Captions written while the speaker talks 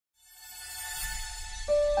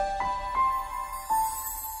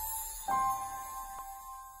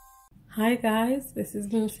Hi guys, this is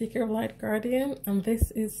Moonseeker of Light Guardian, and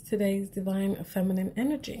this is today's Divine Feminine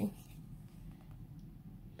Energy.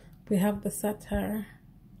 We have the Satyr,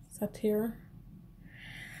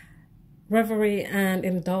 Revelry and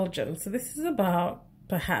Indulgence. So this is about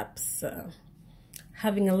perhaps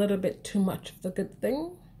having a little bit too much of the good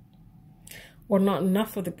thing, or not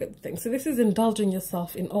enough of the good thing. So this is indulging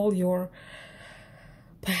yourself in all your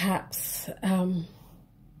perhaps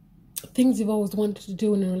things you've always wanted to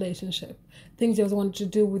do in a relationship, things you always wanted to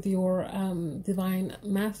do with your divine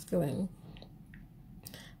masculine,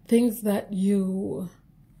 things that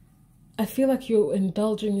I feel like you're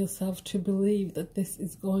indulging yourself to believe that this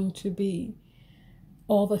is going to be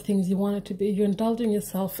all the things you want it to be. You're indulging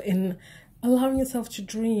yourself in allowing yourself to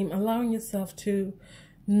dream, allowing yourself to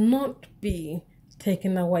not be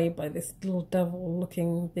taken away by this little devil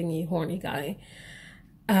looking thingy horny guy.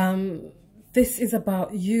 This is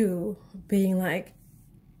about you being like,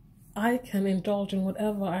 I can indulge in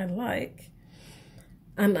whatever I like,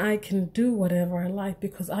 and I can do whatever I like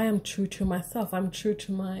because I am true to myself. I'm true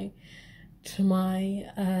to my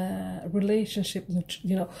relationship.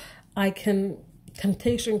 You know,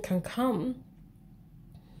 temptation can come,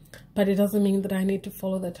 but it doesn't mean that I need to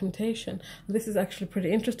follow the temptation. This is actually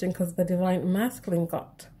pretty interesting because the divine masculine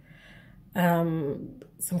got some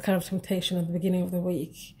kind of temptation at the beginning of the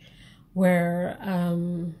week, where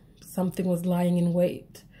something was lying in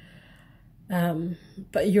wait.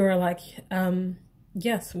 But you're like,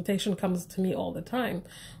 yes, temptation comes to me all the time,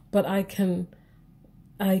 but I can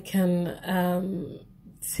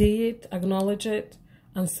see it, acknowledge it,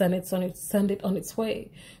 and send it on its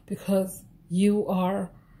way, because you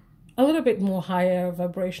are a little bit more higher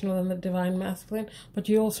vibrational than the divine masculine, but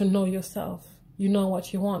you also know yourself. You know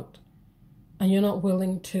what you want, and you're not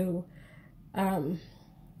willing to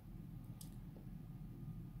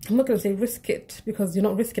I'm not going to say risk it, because you're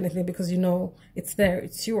not risking anything, because you know it's there,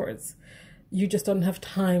 it's yours. You just don't have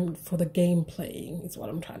time for the game playing, is what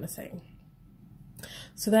I'm trying to say.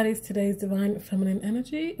 So that is today's Divine Feminine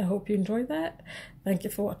Energy. I hope you enjoyed that. Thank you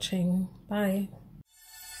for watching. Bye.